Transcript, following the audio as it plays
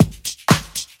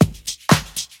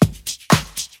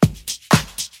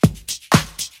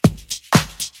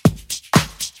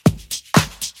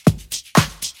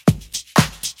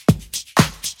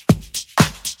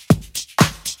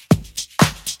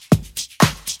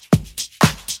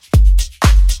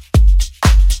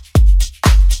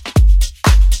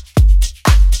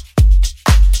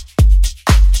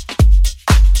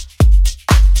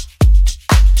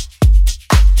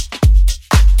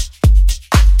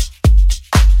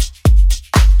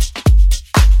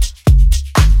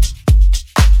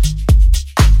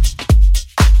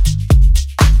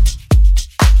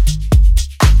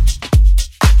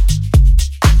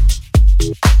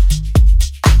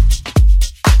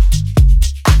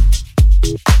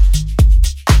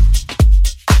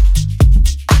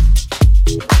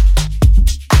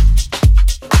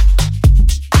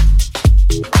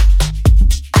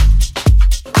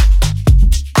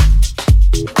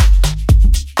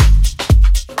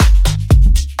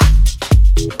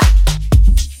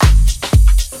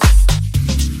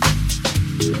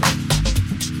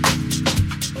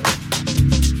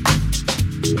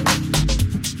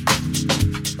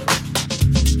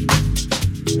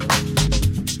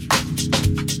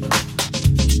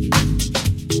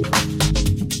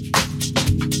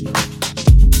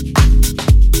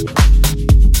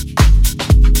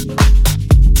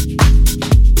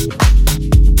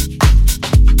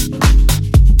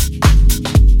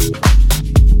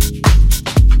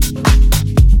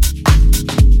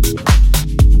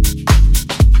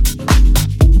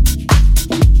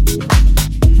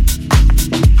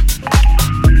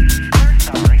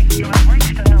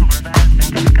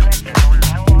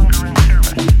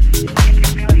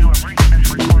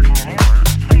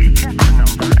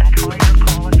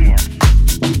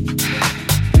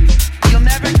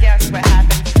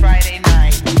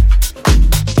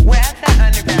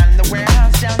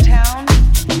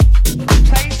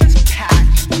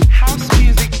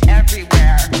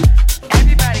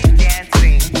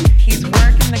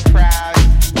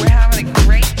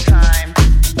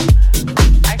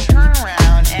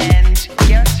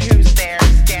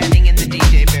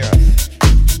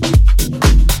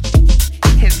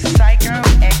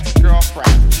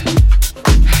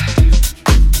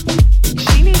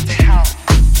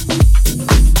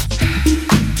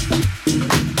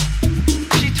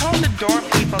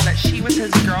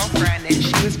was his girlfriend and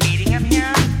she was meeting him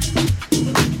here.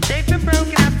 They've been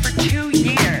broken up for 2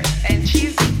 years and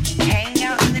she's hanging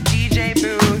out in the DJ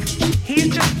booth. He's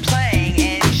just playing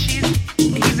and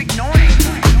he's ignoring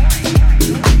her.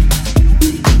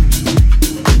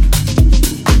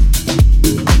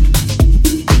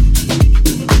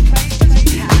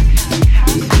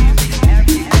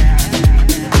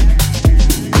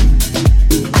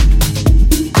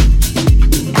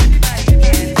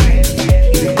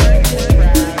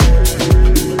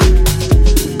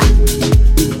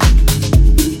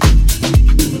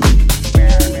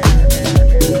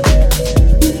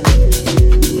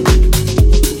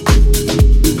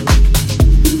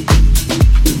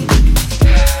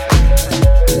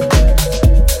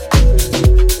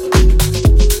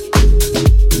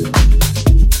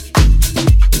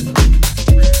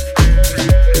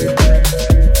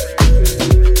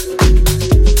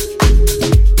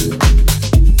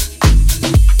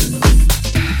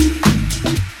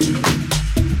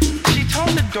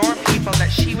 Door people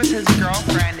that she was his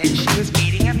girlfriend and she was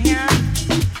meeting him here.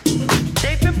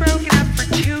 They've been broken up for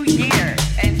 2 years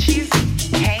and she's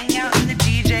hanging out in the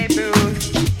DJ booth.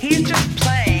 He's just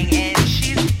playing and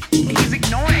he's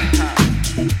ignoring her.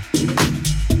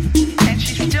 And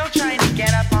she's still trying to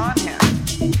get up on him.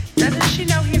 Doesn't she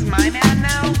know he's my man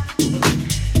now?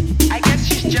 I guess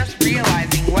she's just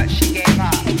realizing what she gave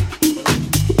up.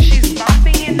 She's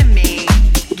bumping into me,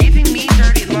 giving me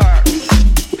dirty looks.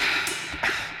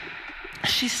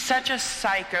 She's such a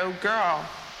psycho girl.